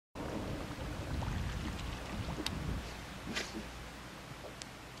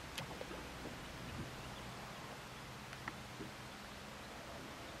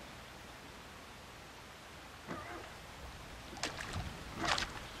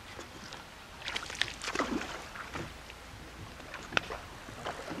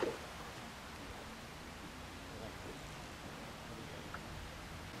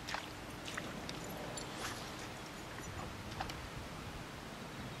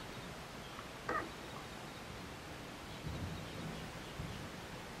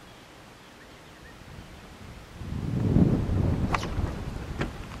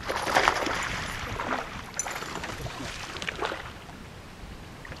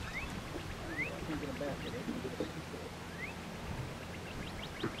You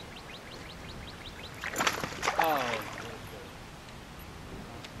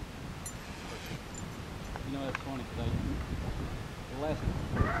know, that's funny because the last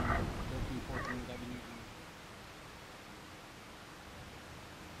 13, 14 years I've been using it.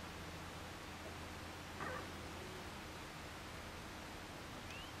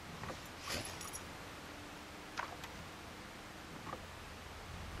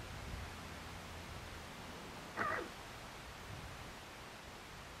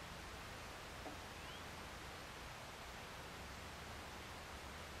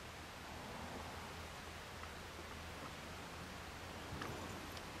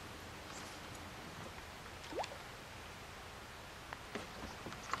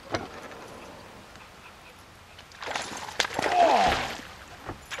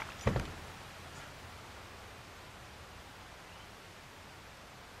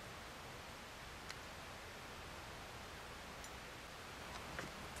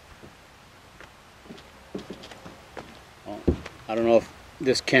 I don't know if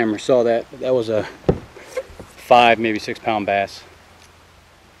this camera saw that, but that was a 5, maybe 6 pound bass.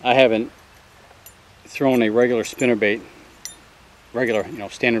 I haven't thrown a regular spinnerbait, regular, you know,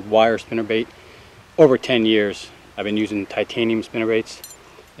 standard wire spinnerbait, over 10 years. I've been using titanium spinnerbaits,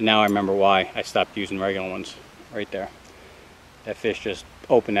 and now I remember why I stopped using regular ones. Right there. That fish just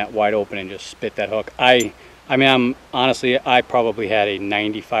opened that wide open and just spit that hook. I mean, honestly, I probably had a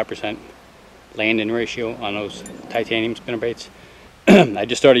 95% land-in ratio on those titanium spinnerbaits. I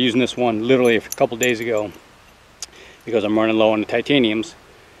just started using this one literally a couple days ago because I'm running low on the titaniums,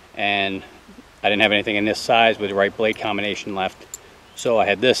 and I didn't have anything in this size with the right blade combination left. So I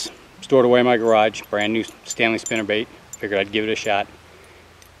had this stored away in my garage, brand new Stanley spinnerbait. Figured I'd give it a shot,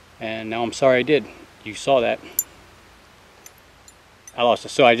 and now I'm sorry I did. You saw that. I lost it.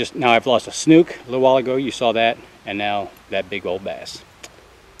 So I've lost a snook a little while ago. You saw that, and now that big old bass.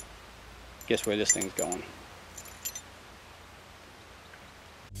 Guess where this thing's going?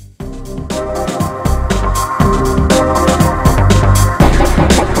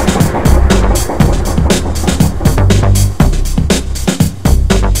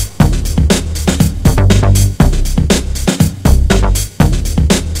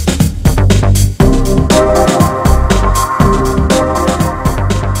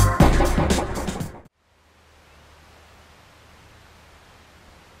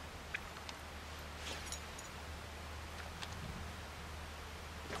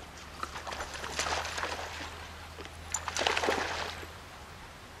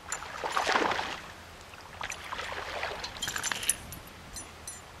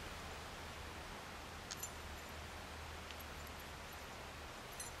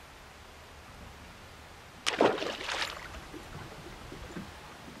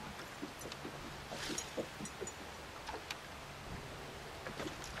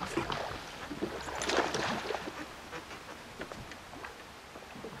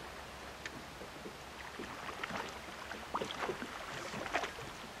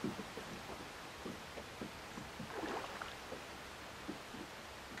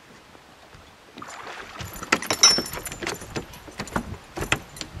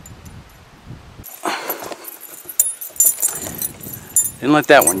 Didn't let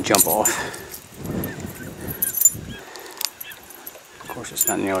that one jump off. Of course, it's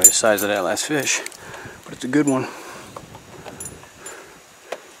not nearly the size of that last fish, but it's a good one.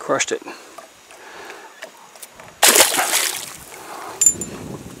 Crushed it.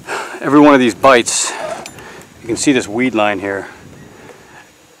 Every one of these bites, you can see this weed line here.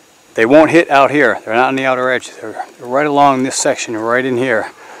 They won't hit out here. They're not on the outer edge. They're right along this section, right in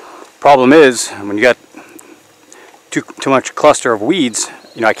here. Problem is, when you got too much cluster of weeds,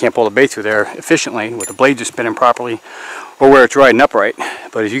 you know, I can't pull the bait through there efficiently with the blades are spinning properly, or where it's riding upright.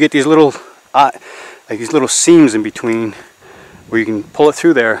 But if you get these little like these little seams in between where you can pull it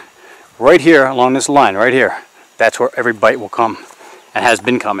through there, right here along this line right here, that's where every bite will come and has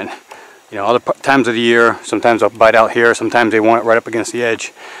been coming. You know, other times of the year, sometimes they'll bite out here, sometimes they want it right up against the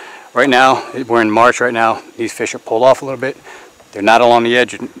edge. Right now, we're in March right now, these fish are pulled off a little bit. They're not along the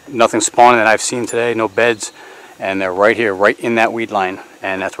edge, nothing spawning that I've seen today, no beds. And they're right here, right in that weed line,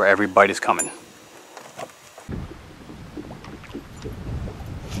 and that's where every bite is coming.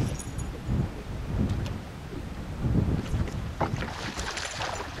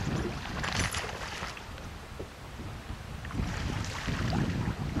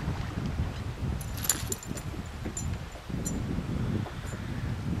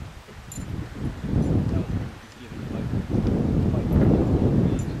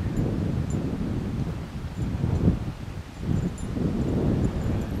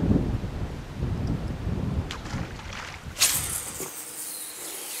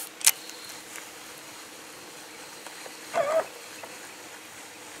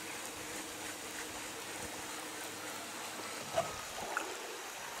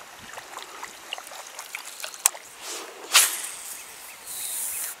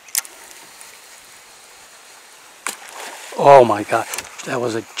 Oh my god, that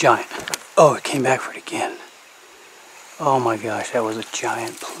was a giant. Oh, it came back for it again. Oh my gosh, that was a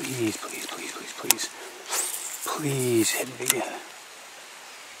giant. Please, please, please, please, please. Please hit it again.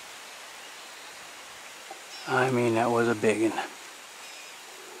 I mean, that was a big one.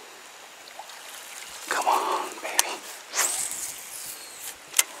 Come on, baby.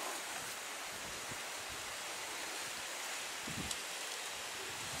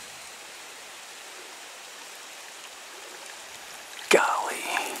 Golly.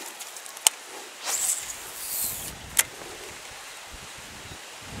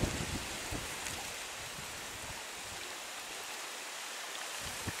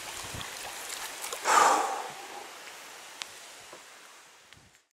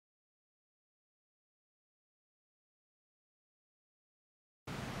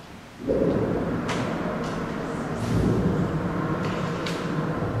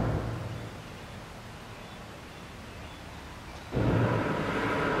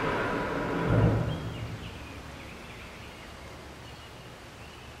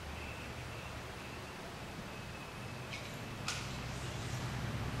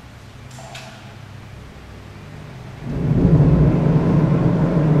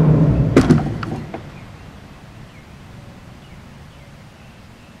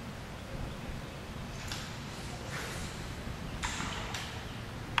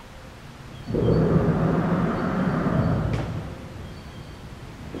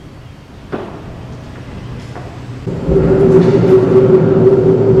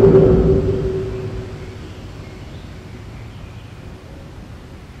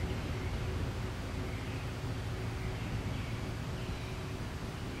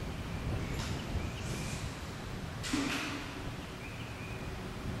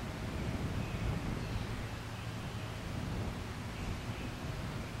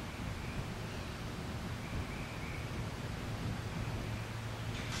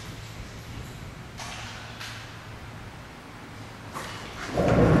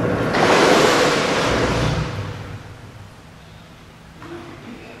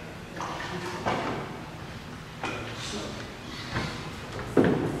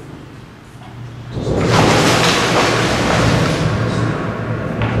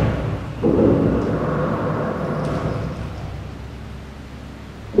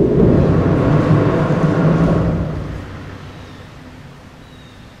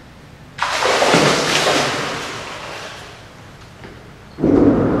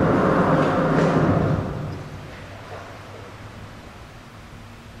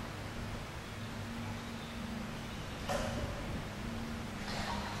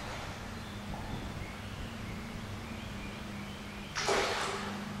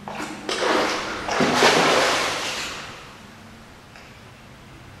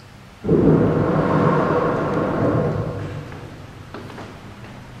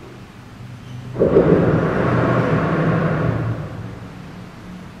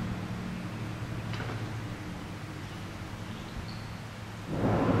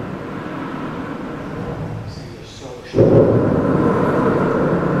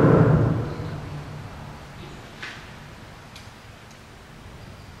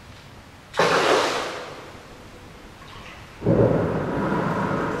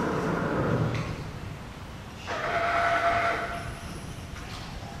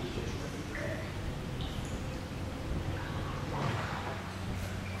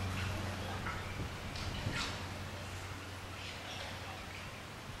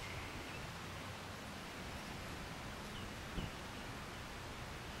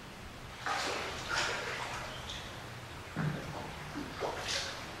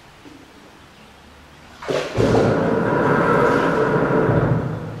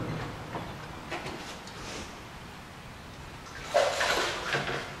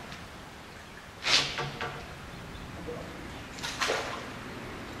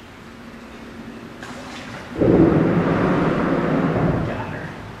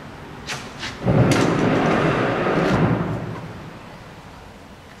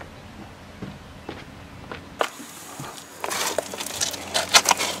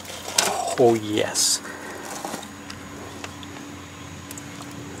 Oh yes.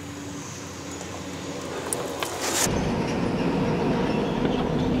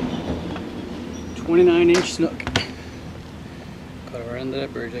 "29-inch snook." Caught over under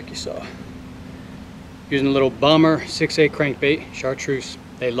that bridge like you saw. Using a little Bomber 6/8 crankbait, chartreuse.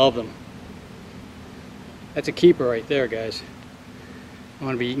 They love them. That's a keeper right there, guys. I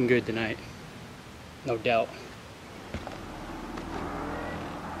want to be eating good tonight. No doubt.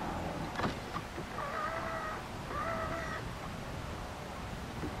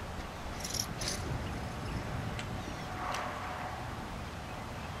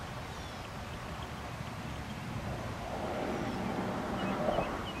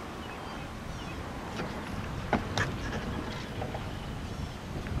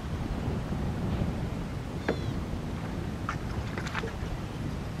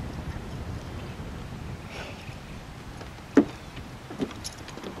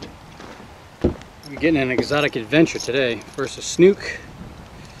 We're getting an exotic adventure today. First a snook.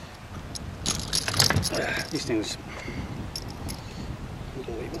 These things,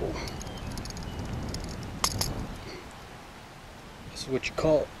 unbelievable. This is what you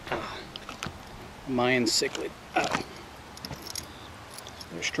call a Mayan cichlid. Ow.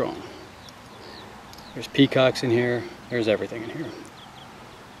 They're strong. There's peacocks in here. There's everything in here.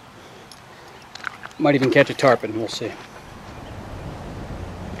 Might even catch a tarpon, we'll see.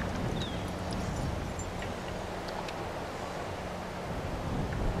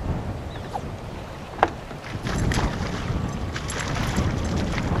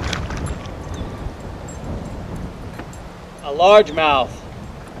 A largemouth.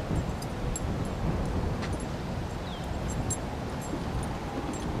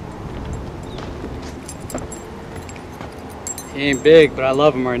 He ain't big, but I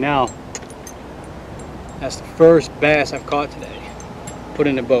love him right now. That's the first bass I've caught today. Put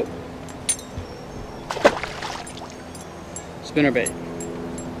in the boat. Spinnerbait.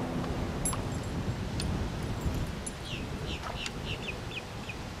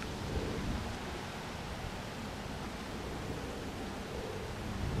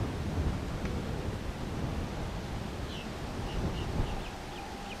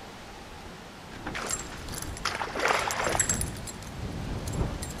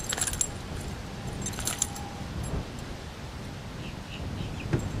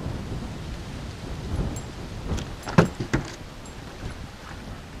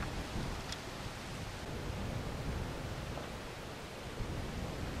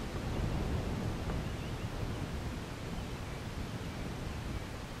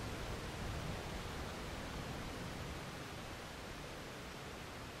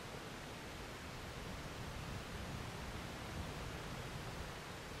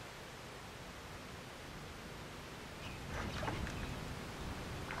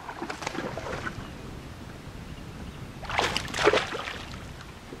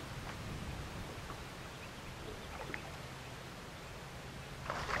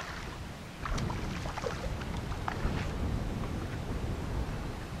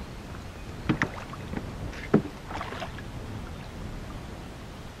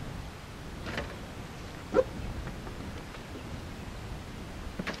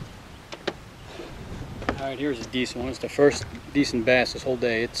 Alright, here's a decent one. It's the first decent bass this whole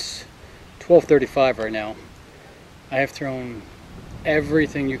day. It's 12:35 right now. I have thrown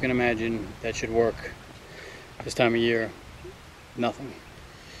everything you can imagine that should work this time of year. Nothing.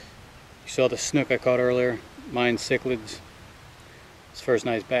 You saw the snook I caught earlier. Mayan cichlids. It's the first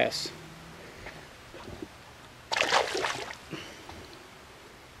nice bass.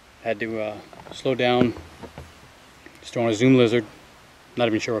 Had to slow down. Just throwing a zoom lizard. Not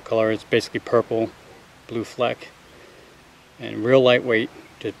even sure what color. It's basically purple. Blue fleck, and real lightweight,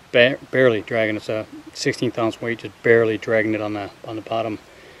 just barely dragging. It's a 16th ounce weight, just barely dragging it on the bottom.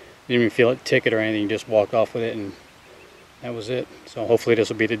 Didn't even feel it ticket or anything. Just walked off with it, and that was it. So hopefully this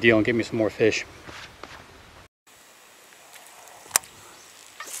will be the deal and get me some more fish.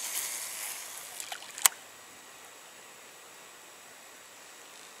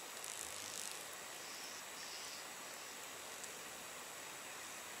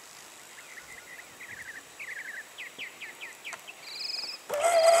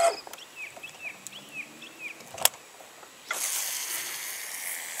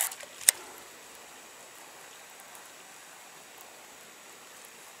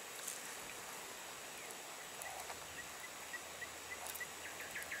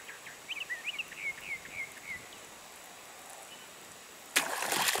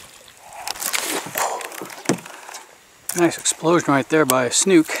 Nice explosion right there by a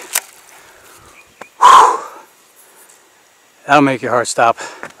snook. Whew. That'll make your heart stop.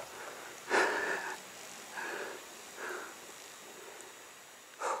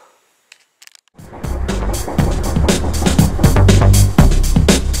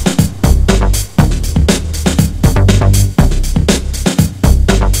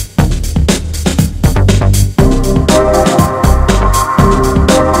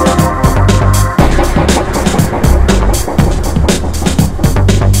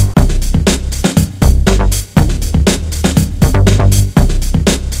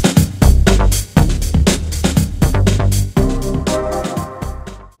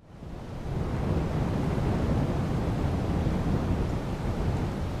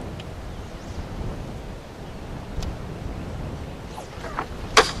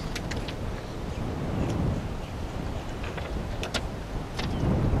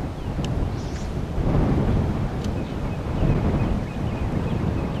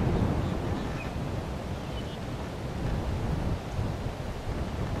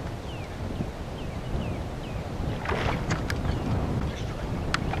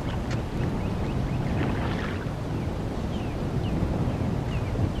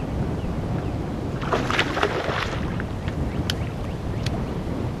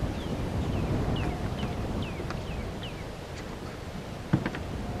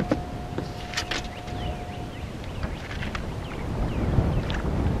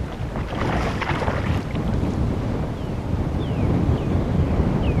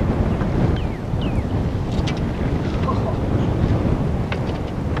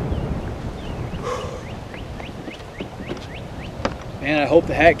 Man, I hope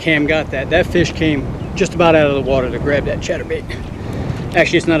the hat cam got that. That fish came just about out of the water to grab that chatterbait.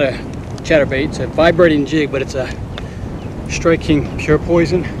 Actually, it's not a chatterbait, it's a vibrating jig, but it's a Strike King Pure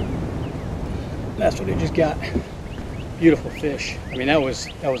Poison. That's what it just got. Beautiful fish. I mean, that was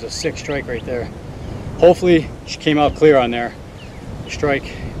a sick strike right there. Hopefully she came out clear on there.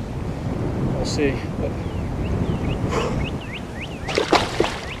 Strike. We'll see. But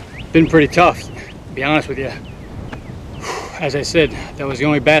been pretty tough, to be honest with you. As I said, that was the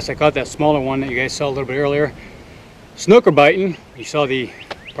only bass I caught, that smaller one that you guys saw a little bit earlier. Snook are biting. You saw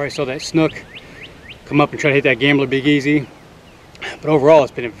probably saw that snook come up and try to hit that gambler big easy. But overall,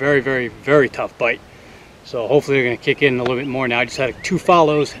 it's been a very, very, very tough bite. So hopefully they're going to kick in a little bit more now. I just had 2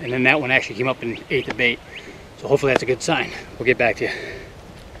 follows, and then that one actually came up and ate the bait. So hopefully that's a good sign. We'll get back to you.